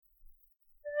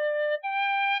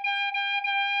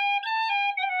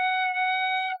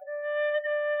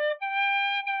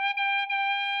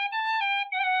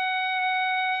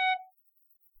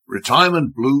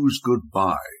Retirement Blues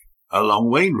Goodbye, along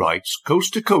Wainwright's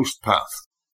Coast to Coast Path,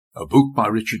 a book by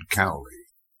Richard Cowley.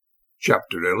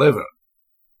 Chapter 11.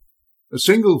 A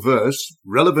single verse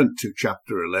relevant to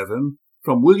Chapter 11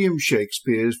 from William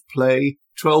Shakespeare's play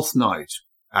Twelfth Night,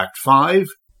 Act 5,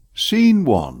 Scene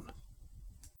 1.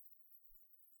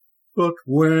 But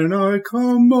when I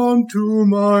come unto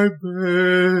my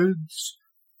beds,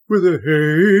 with the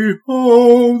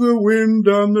hey-ho, the wind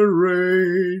and the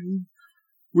rain,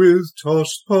 with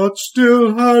tossed pots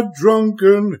still had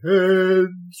drunken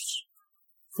heads,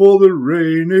 for the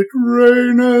rain it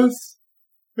raineth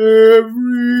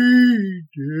every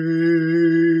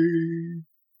day.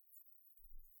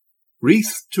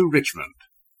 Reeth to Richmond.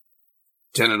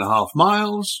 10.5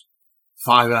 miles,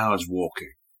 5 hours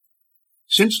walking.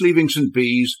 Since leaving St.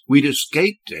 Bees, we'd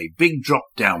escaped a big drop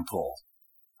downpour.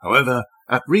 However,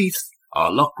 at Reeth, our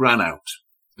luck ran out.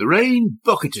 The rain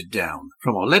bucketed down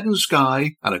from a leaden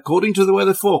sky, and according to the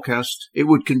weather forecast, it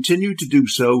would continue to do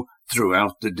so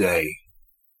throughout the day.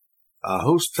 Our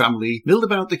host family milled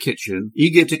about the kitchen,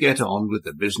 eager to get on with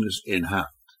the business in hand.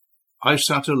 I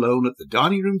sat alone at the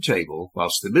dining room table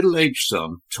whilst the middle-aged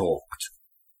son talked.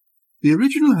 The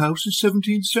original house is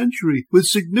 17th century, with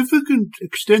significant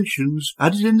extensions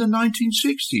added in the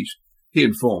 1960s, he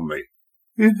informed me.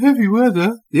 In heavy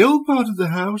weather, the old part of the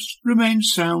house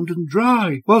remains sound and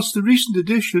dry, whilst the recent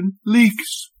addition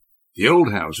leaks. The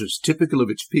old house is typical of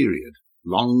its period,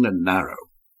 long and narrow,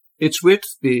 its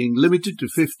width being limited to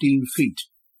 15 feet,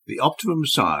 the optimum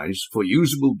size for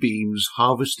usable beams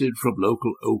harvested from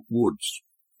local oak woods.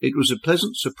 It was a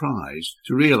pleasant surprise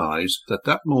to realize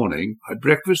that morning I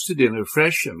breakfasted in a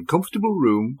fresh and comfortable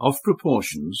room of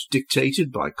proportions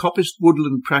dictated by coppiced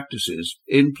woodland practices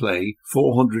in play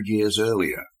 400 years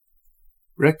earlier.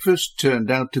 Breakfast turned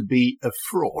out to be a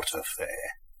fraught affair.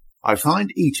 I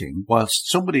find eating whilst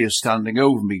somebody is standing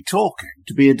over me talking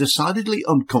to be a decidedly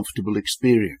uncomfortable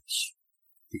experience.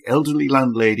 The elderly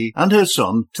landlady and her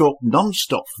son talked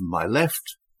non-stop from my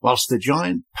left, whilst the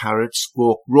giant parrot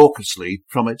squawked raucously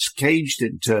from its caged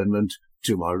internment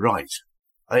to my right.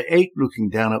 I ate looking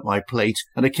down at my plate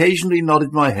and occasionally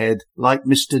nodded my head like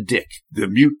Mr. Dick, the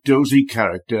mute dozy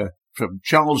character from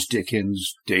Charles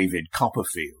Dickens' David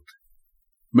Copperfield.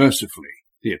 Mercifully,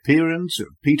 the appearance of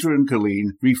Peter and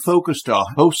Colleen refocused our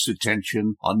host's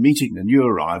attention on meeting the new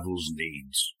arrival's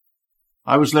needs.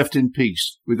 I was left in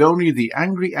peace, with only the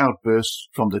angry outbursts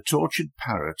from the tortured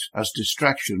parrot as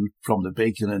distraction from the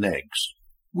bacon and eggs.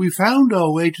 We found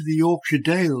our way to the Yorkshire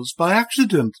Dales by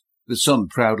accident, the son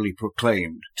proudly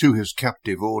proclaimed to his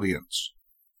captive audience.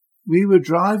 We were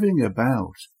driving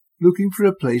about, looking for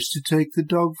a place to take the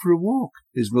dog for a walk,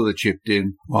 his mother chipped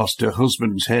in, whilst her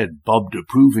husband's head bobbed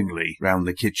approvingly round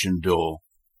the kitchen door.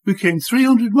 We came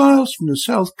 300 miles from the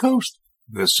south coast,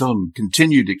 the son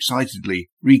continued excitedly,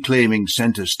 reclaiming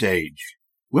centre stage.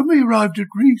 When we arrived at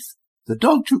Reeth, the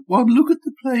dog took one look at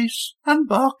the place and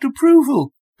barked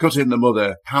approval, cut in the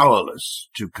mother, powerless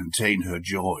to contain her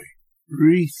joy.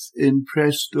 Reeth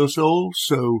impressed us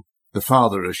also, the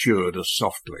father assured us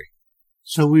softly.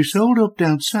 So we sold up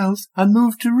down south and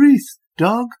moved to Reeth,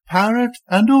 dog, parrot,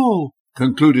 and all,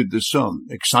 concluded the son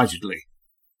excitedly.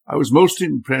 I was most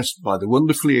impressed by the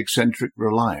wonderfully eccentric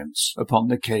reliance upon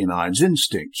the canine's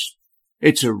instincts.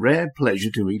 It's a rare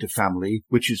pleasure to meet a family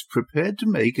which is prepared to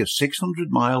make a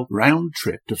 600-mile round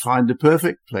trip to find the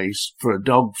perfect place for a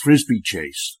dog frisbee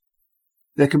chase.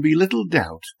 There can be little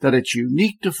doubt that it's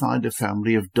unique to find a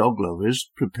family of dog lovers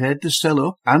prepared to sell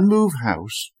up and move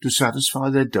house to satisfy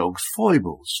their dog's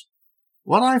foibles.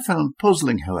 What I found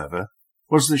puzzling, however,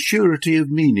 was the surety of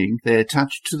meaning they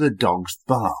attached to the dog's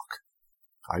bark.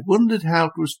 I wondered how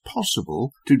it was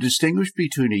possible to distinguish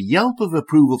between a yelp of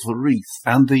approval for Reeth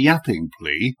and the yapping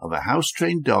plea of a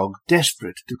house-trained dog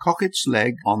desperate to cock its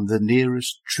leg on the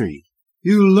nearest tree.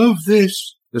 "You'll love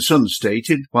this," the son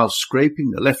stated, while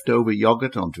scraping the leftover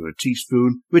yoghurt onto a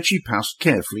teaspoon, which he passed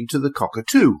carefully to the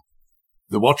cockatoo.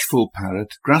 The watchful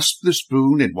parrot grasped the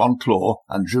spoon in one claw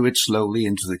and drew it slowly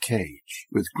into the cage.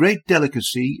 With great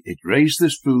delicacy, it raised the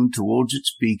spoon towards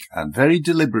its beak and very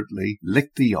deliberately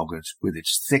licked the yoghurt with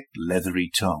its thick,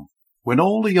 leathery tongue. When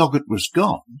all the yoghurt was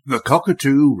gone, the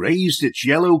cockatoo raised its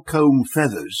yellow comb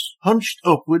feathers, hunched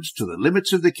upwards to the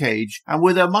limits of the cage, and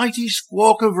with a mighty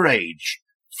squawk of rage,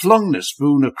 flung the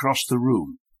spoon across the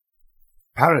room.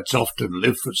 Parrots often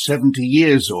live for 70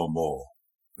 years or more.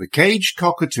 The caged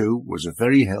cockatoo was a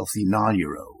very healthy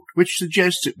 9-year-old, which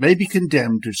suggests it may be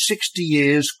condemned to 60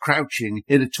 years crouching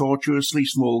in a tortuously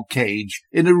small cage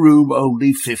in a room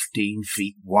only 15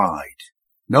 feet wide.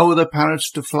 No other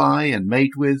parrots to fly and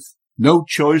mate with, No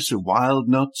choice of wild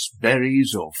nuts,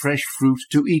 berries, or fresh fruit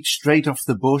to eat straight off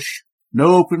the bush.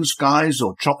 No open skies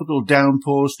or tropical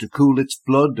downpours to cool its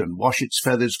blood and wash its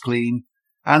feathers clean.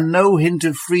 And no hint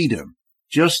of freedom,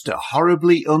 just a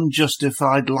horribly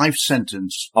unjustified life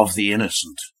sentence of the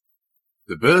innocent.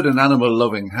 The bird and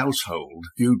animal-loving household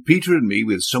viewed Peter and me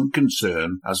with some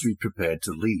concern as we prepared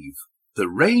to leave. The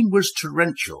rain was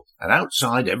torrential, and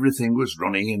outside everything was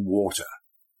running in water.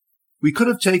 We could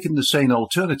have taken the sane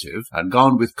alternative and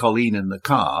gone with Colleen in the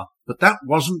car, but that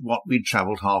wasn't what we'd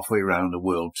travelled halfway round the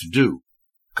world to do.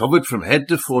 Covered from head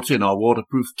to foot in our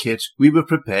waterproof kit, we were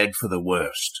prepared for the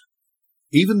worst.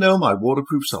 Even though my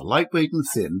waterproofs are lightweight and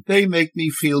thin, they make me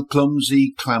feel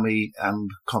clumsy, clammy, and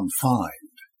confined.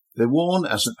 They're worn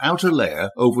as an outer layer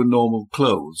over normal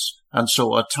clothes, and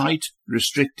so are tight,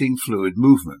 restricting fluid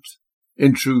movement.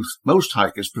 In truth, most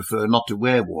hikers prefer not to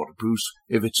wear waterproofs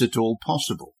if it's at all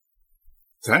possible.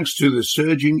 Thanks to the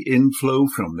surging inflow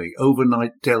from the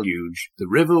overnight deluge, the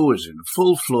river was in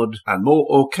full flood and more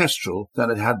orchestral than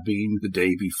it had been the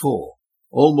day before.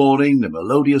 All morning the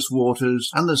melodious waters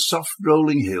and the soft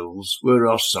rolling hills were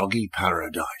our soggy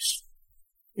paradise.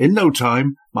 In no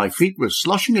time my feet were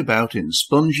sloshing about in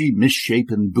spongy,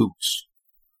 misshapen boots.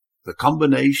 The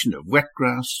combination of wet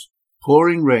grass,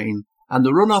 pouring rain, and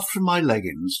the runoff from my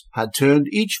leggings had turned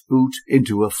each boot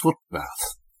into a foot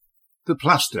bath. The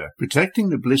plaster protecting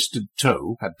the blistered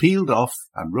toe had peeled off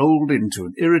and rolled into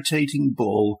an irritating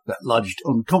ball that lodged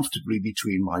uncomfortably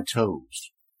between my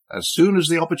toes. As soon as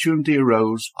the opportunity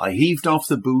arose, I heaved off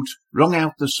the boot, wrung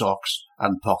out the socks,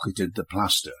 and pocketed the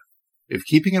plaster. If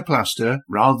keeping a plaster,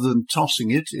 rather than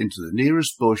tossing it into the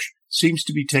nearest bush, seems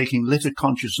to be taking litter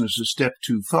consciousness a step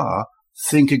too far,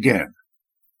 think again.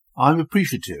 I'm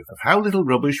appreciative of how little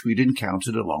rubbish we'd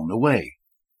encountered along the way.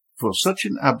 For such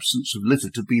an absence of litter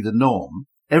to be the norm,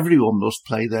 everyone must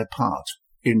play their part,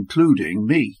 including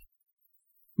me.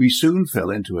 We soon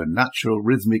fell into a natural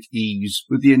rhythmic ease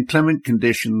with the inclement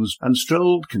conditions and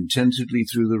strolled contentedly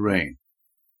through the rain.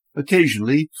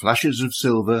 Occasionally, flashes of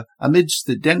silver amidst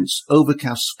the dense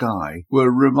overcast sky were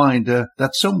a reminder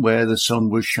that somewhere the sun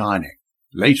was shining.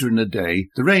 Later in the day,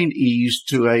 the rain eased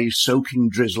to a soaking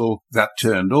drizzle that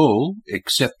turned all,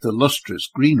 except the lustrous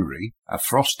greenery, a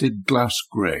frosted glass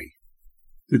grey.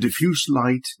 The diffuse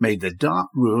light made the dark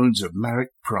ruins of Marrick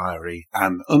Priory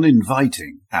an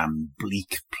uninviting and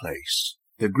bleak place.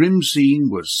 The grim scene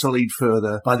was sullied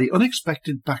further by the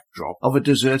unexpected backdrop of a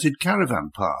deserted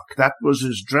caravan park that was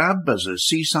as drab as a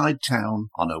seaside town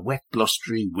on a wet,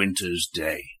 blustery winter's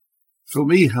day. For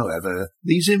me, however,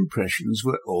 these impressions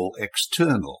were all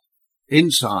external.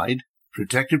 Inside,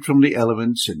 protected from the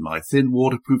elements in my thin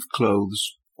waterproof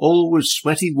clothes, all was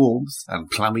sweaty warmth and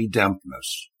clammy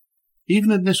dampness. Even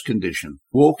in this condition,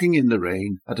 walking in the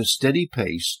rain at a steady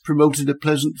pace promoted a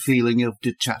pleasant feeling of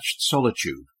detached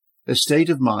solitude, a state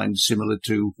of mind similar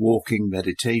to walking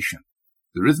meditation.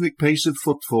 The rhythmic pace of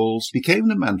footfalls became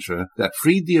the mantra that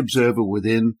freed the observer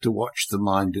within to watch the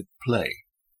mind at play.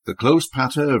 The close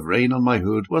patter of rain on my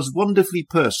hood was wonderfully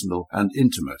personal and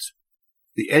intimate.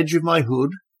 The edge of my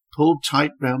hood, pulled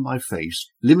tight round my face,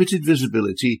 limited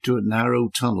visibility to a narrow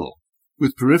tunnel.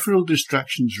 With peripheral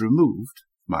distractions removed,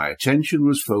 my attention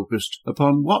was focused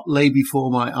upon what lay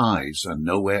before my eyes and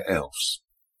nowhere else.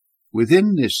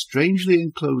 Within this strangely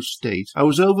enclosed state, I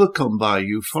was overcome by a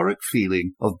euphoric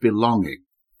feeling of belonging,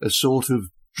 a sort of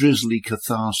drizzly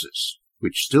catharsis,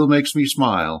 which still makes me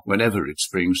smile whenever it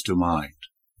springs to mind.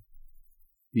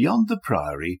 Beyond the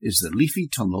priory is the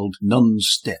leafy-tunnelled Nuns'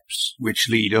 Steps, which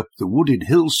lead up the wooded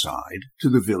hillside to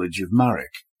the village of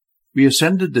Marrick. We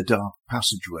ascended the dark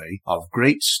passageway of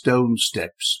great stone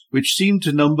steps, which seemed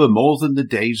to number more than the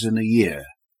days in a year.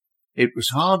 It was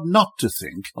hard not to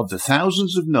think of the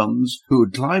thousands of nuns who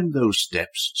had climbed those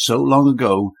steps so long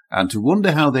ago, and to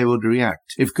wonder how they would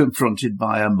react if confronted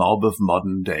by a mob of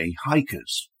modern-day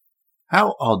hikers.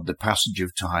 How odd the passage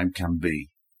of time can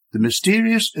be. The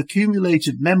mysterious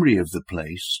accumulated memory of the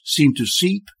place seemed to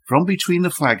seep from between the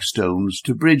flagstones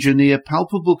to bridge a near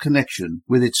palpable connection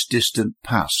with its distant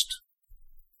past.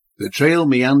 The trail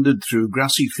meandered through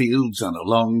grassy fields and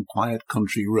along quiet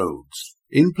country roads.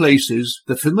 In places,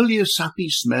 the familiar sappy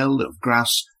smell of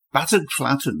grass, battered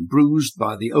flat and bruised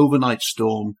by the overnight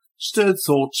storm, stirred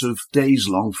thoughts of days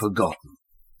long forgotten.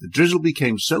 The drizzle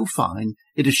became so fine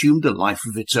it assumed a life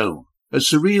of its own, a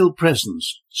surreal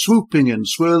presence, swooping and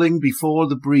swirling before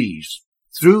the breeze.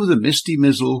 Through the misty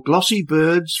mizzle, glossy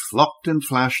birds flocked and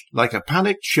flashed like a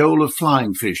panicked shoal of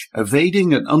flying fish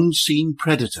evading an unseen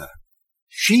predator.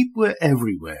 Sheep were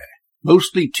everywhere,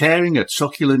 mostly tearing at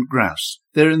succulent grass,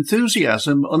 their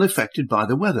enthusiasm unaffected by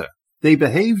the weather. They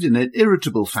behaved in an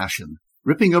irritable fashion,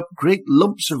 ripping up great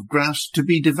lumps of grass to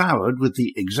be devoured with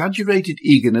the exaggerated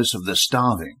eagerness of the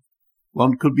starving.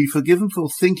 One could be forgiven for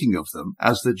thinking of them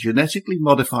as the genetically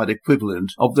modified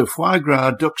equivalent of the foie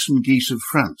gras ducks and geese of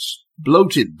France,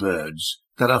 bloated birds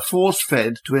that are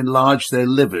force-fed to enlarge their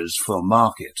livers for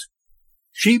market.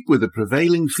 Sheep were the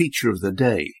prevailing feature of the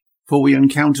day, for we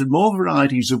encountered more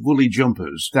varieties of woolly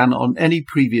jumpers than on any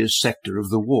previous sector of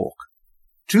the walk.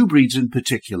 Two breeds in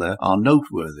particular are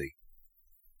noteworthy.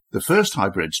 The first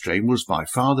hybrid strain was by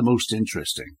far the most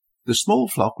interesting. The small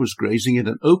flock was grazing in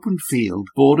an open field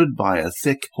bordered by a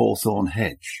thick hawthorn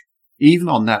hedge. Even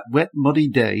on that wet, muddy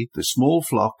day, the small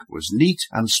flock was neat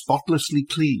and spotlessly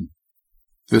clean.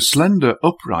 The slender,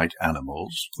 upright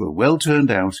animals were well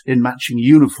turned out in matching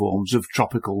uniforms of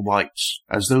tropical whites,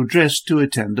 as though dressed to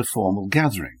attend a formal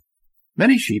gathering.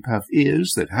 Many sheep have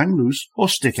ears that hang loose or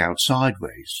stick out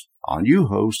sideways. Our new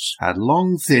hosts had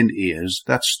long, thin ears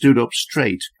that stood up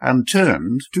straight and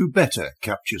turned to better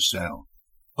capture sound.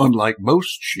 Unlike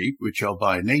most sheep, which are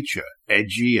by nature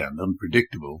edgy and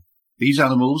unpredictable, these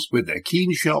animals, with their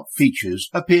keen, sharp features,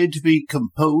 appeared to be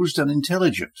composed and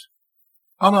intelligent.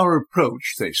 On our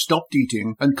approach, they stopped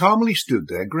eating and calmly stood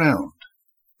their ground.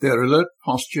 Their alert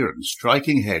posture and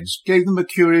striking heads gave them a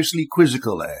curiously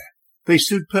quizzical air. They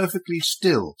stood perfectly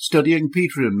still, studying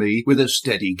Peter and me with a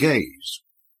steady gaze.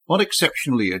 One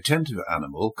exceptionally attentive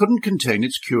animal couldn't contain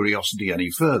its curiosity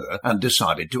any further and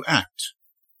decided to act.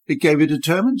 It gave a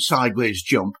determined sideways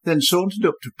jump, then sauntered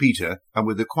up to Peter, and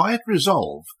with a quiet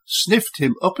resolve, sniffed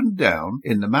him up and down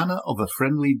in the manner of a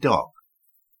friendly dog.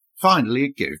 Finally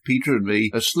it gave Peter and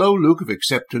me a slow look of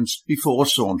acceptance before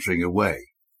sauntering away.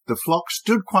 The flock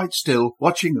stood quite still,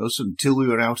 watching us until we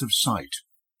were out of sight.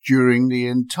 During the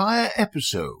entire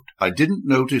episode, I didn't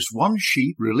notice one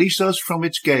sheep release us from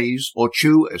its gaze or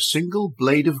chew a single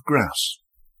blade of grass.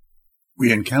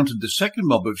 We encountered the second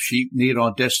mob of sheep near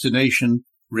our destination,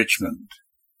 Richmond.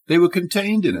 They were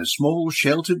contained in a small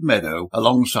sheltered meadow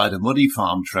alongside a muddy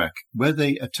farm track, where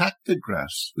they attacked the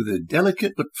grass with a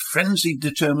delicate but frenzied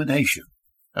determination.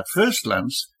 At first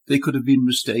glance, they could have been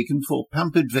mistaken for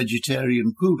pampered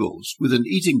vegetarian poodles with an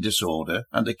eating disorder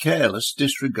and a careless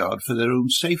disregard for their own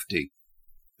safety.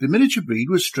 The miniature breed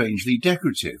was strangely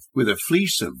decorative, with a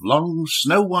fleece of long,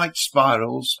 snow-white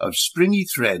spirals of springy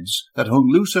threads that hung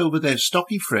loose over their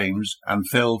stocky frames and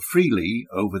fell freely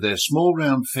over their small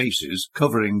round faces,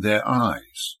 covering their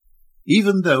eyes.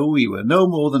 Even though we were no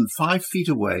more than 5 feet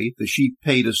away, the sheep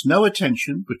paid us no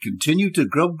attention, but continued to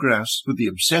grub grass with the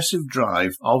obsessive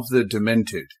drive of the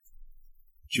demented.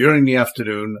 During the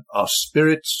afternoon, our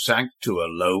spirits sank to a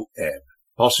low ebb.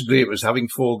 Possibly it was having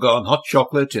foregone hot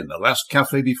chocolate in the last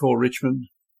cafe before Richmond,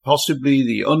 possibly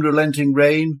the unrelenting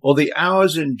rain, or the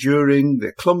hours enduring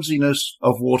the clumsiness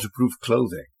of waterproof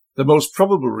clothing. The most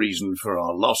probable reason for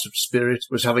our loss of spirit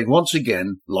was having once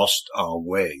again lost our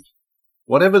way.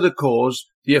 Whatever the cause,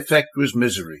 the effect was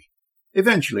misery.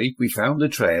 Eventually, we found the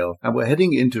trail and were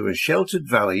heading into a sheltered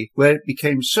valley where it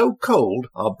became so cold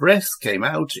our breath came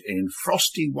out in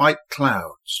frosty white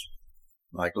clouds.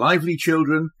 Like lively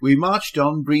children, we marched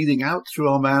on, breathing out through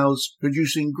our mouths,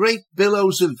 producing great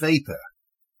billows of vapour.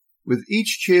 With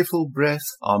each cheerful breath,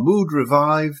 our mood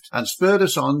revived and spurred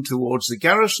us on towards the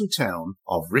garrison town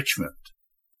of Richmond.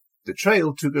 The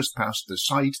trail took us past the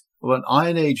site of an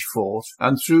Iron Age fort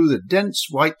and through the dense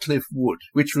Whitecliff wood,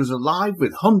 which was alive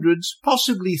with hundreds,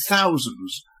 possibly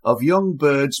thousands, of young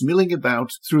birds milling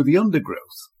about through the undergrowth.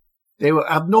 They were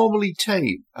abnormally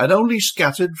tame and only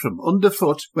scattered from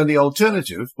underfoot when the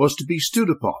alternative was to be stood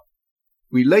upon.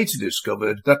 We later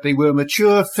discovered that they were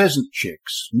mature pheasant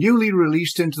chicks, newly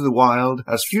released into the wild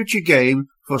as future game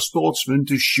for sportsmen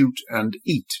to shoot and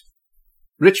eat.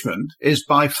 Richmond is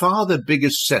by far the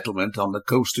biggest settlement on the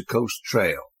coast-to-coast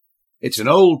trail. It's an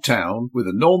old town with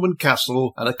a Norman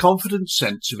castle and a confident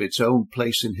sense of its own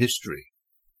place in history.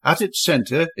 At its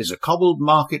centre is a cobbled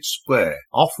market square,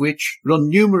 off which run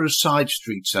numerous side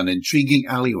streets and intriguing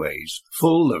alleyways,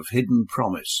 full of hidden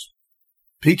promise.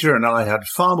 Peter and I had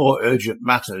far more urgent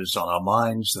matters on our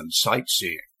minds than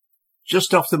sightseeing.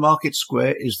 Just off the market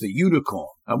square is the Unicorn,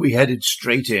 and we headed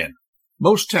straight in.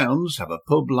 Most towns have a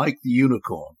pub like the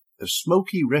Unicorn, a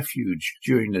smoky refuge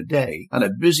during the day and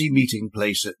a busy meeting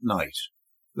place at night.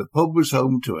 The pub was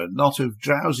home to a knot of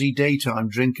drowsy daytime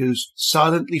drinkers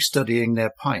silently studying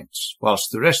their pints, whilst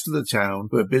the rest of the town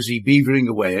were busy beavering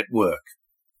away at work.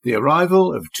 The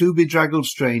arrival of 2 bedraggled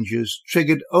strangers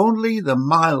triggered only the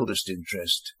mildest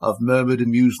interest of murmured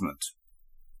amusement.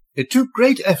 It took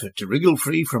great effort to wriggle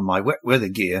free from my wet weather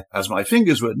gear, as my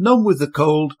fingers were numb with the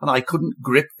cold and I couldn't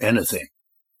grip anything.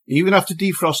 Even after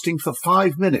defrosting for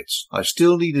 5 minutes, I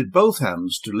still needed both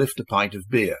hands to lift a pint of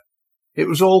beer. It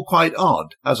was all quite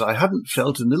odd, as I hadn't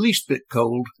felt in the least bit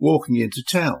cold walking into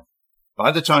town.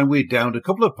 By the time we'd downed a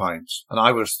couple of pints and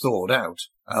I was thawed out,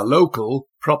 a local,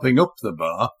 propping up the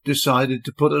bar, decided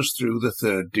to put us through the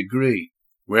 3rd degree.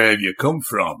 "Where have you come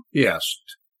from?" he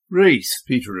asked. "Reeth,"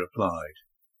 Peter replied.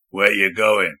 "Where you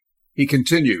going?" he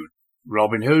continued.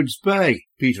 "Robin Hood's Bay,"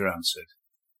 Peter answered.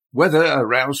 Whether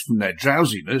aroused from their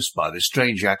drowsiness by the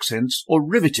strange accents or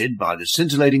riveted by the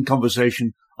scintillating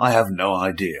conversation, I have no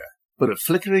idea. But a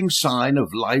flickering sign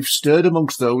of life stirred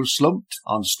amongst those slumped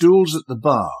on stools at the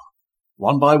bar.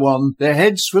 One by one, their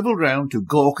heads swiveled round to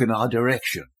gawk in our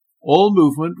direction. All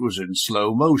movement was in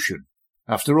slow motion.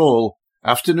 After all,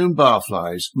 afternoon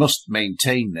barflies must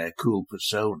maintain their cool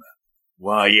persona.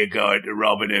 "Why are you going to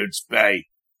Robin Hood's Bay?"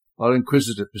 our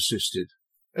inquisitor persisted.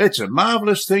 "It's a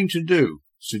marvellous thing to do,"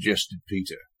 suggested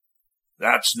Peter.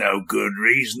 "That's no good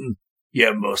reason.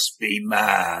 You must be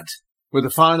mad," were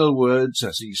the final words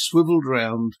as he swivelled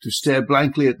round to stare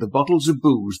blankly at the bottles of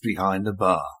booze behind the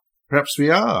bar. "Perhaps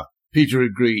we are," Peter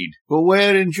agreed, "but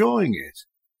we're enjoying it."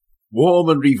 Warm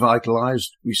and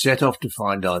revitalized, we set off to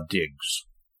find our digs.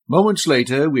 Moments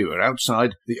later, we were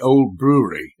outside the old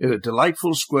brewery in a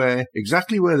delightful square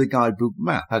exactly where the guidebook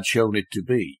map had shown it to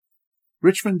be.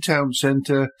 Richmond town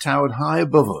centre towered high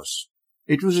above us.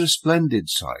 It was a splendid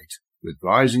sight, with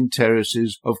rising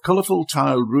terraces of colourful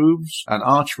tiled roofs and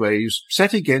archways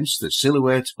set against the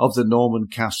silhouette of the Norman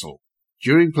castle.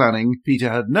 During planning, Peter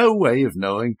had no way of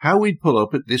knowing how we'd pull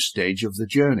up at this stage of the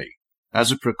journey.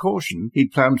 As a precaution,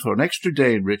 he'd planned for an extra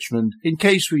day in Richmond in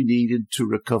case we needed to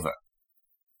recover.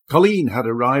 Colleen had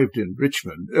arrived in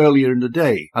Richmond earlier in the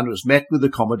day and was met with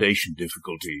accommodation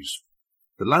difficulties.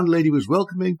 The landlady was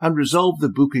welcoming and resolved the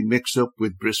booking mix-up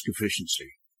with brisk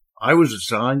efficiency. I was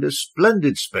assigned a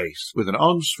splendid space with an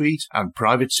ensuite and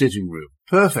private sitting room,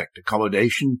 perfect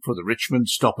accommodation for the Richmond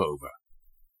stopover.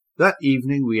 That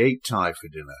evening we ate Thai for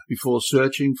dinner, before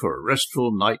searching for a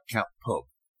restful nightcap pub.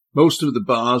 Most of the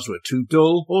bars were too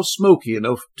dull or smoky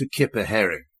enough to kip a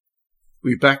herring.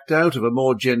 We backed out of a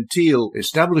more genteel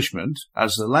establishment,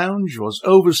 as the lounge was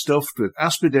overstuffed with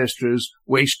aspidestras,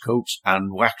 waistcoats,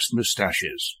 and waxed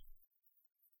moustaches.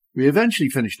 We eventually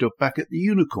finished up back at the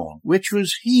Unicorn, which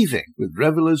was heaving with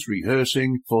revellers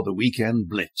rehearsing for the weekend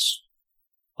blitz.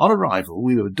 On arrival,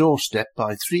 we were doorstepped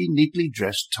by 3 neatly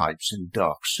dressed types in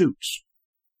dark suits.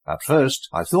 At first,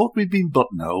 I thought we'd been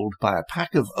buttonholed by a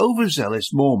pack of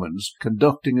overzealous Mormons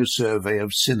conducting a survey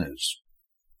of sinners.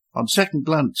 On second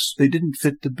glance, they didn't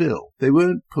fit the bill. They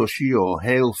weren't pushy or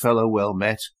hail fellow well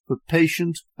met, but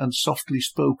patient and softly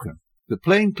spoken. The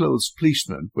plainclothes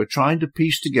policemen were trying to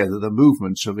piece together the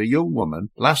movements of a young woman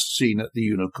last seen at the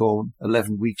Unicorn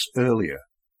 11 weeks earlier.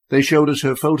 They showed us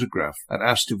her photograph and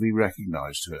asked if we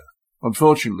recognized her.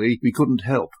 Unfortunately, we couldn't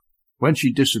help. When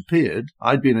she disappeared,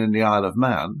 I'd been in the Isle of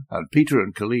Man, and Peter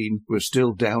and Colleen were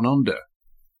still down under.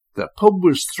 The pub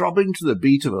was throbbing to the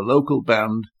beat of a local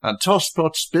band, and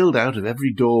tosspots spilled out of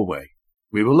every doorway.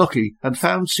 We were lucky and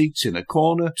found seats in a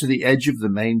corner to the edge of the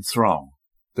main throng.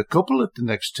 The couple at the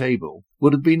next table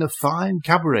would have been a fine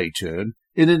cabaret turn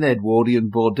in an Edwardian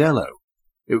bordello.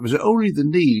 It was only the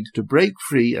need to break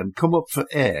free and come up for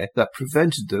air that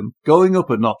prevented them going up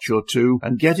a notch or two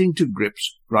and getting to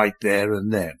grips right there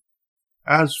and then.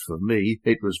 As for me,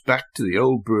 it was back to the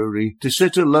old brewery to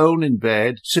sit alone in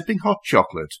bed, sipping hot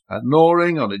chocolate and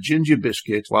gnawing on a ginger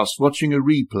biscuit whilst watching a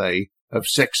replay of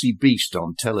Sexy Beast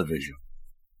on television.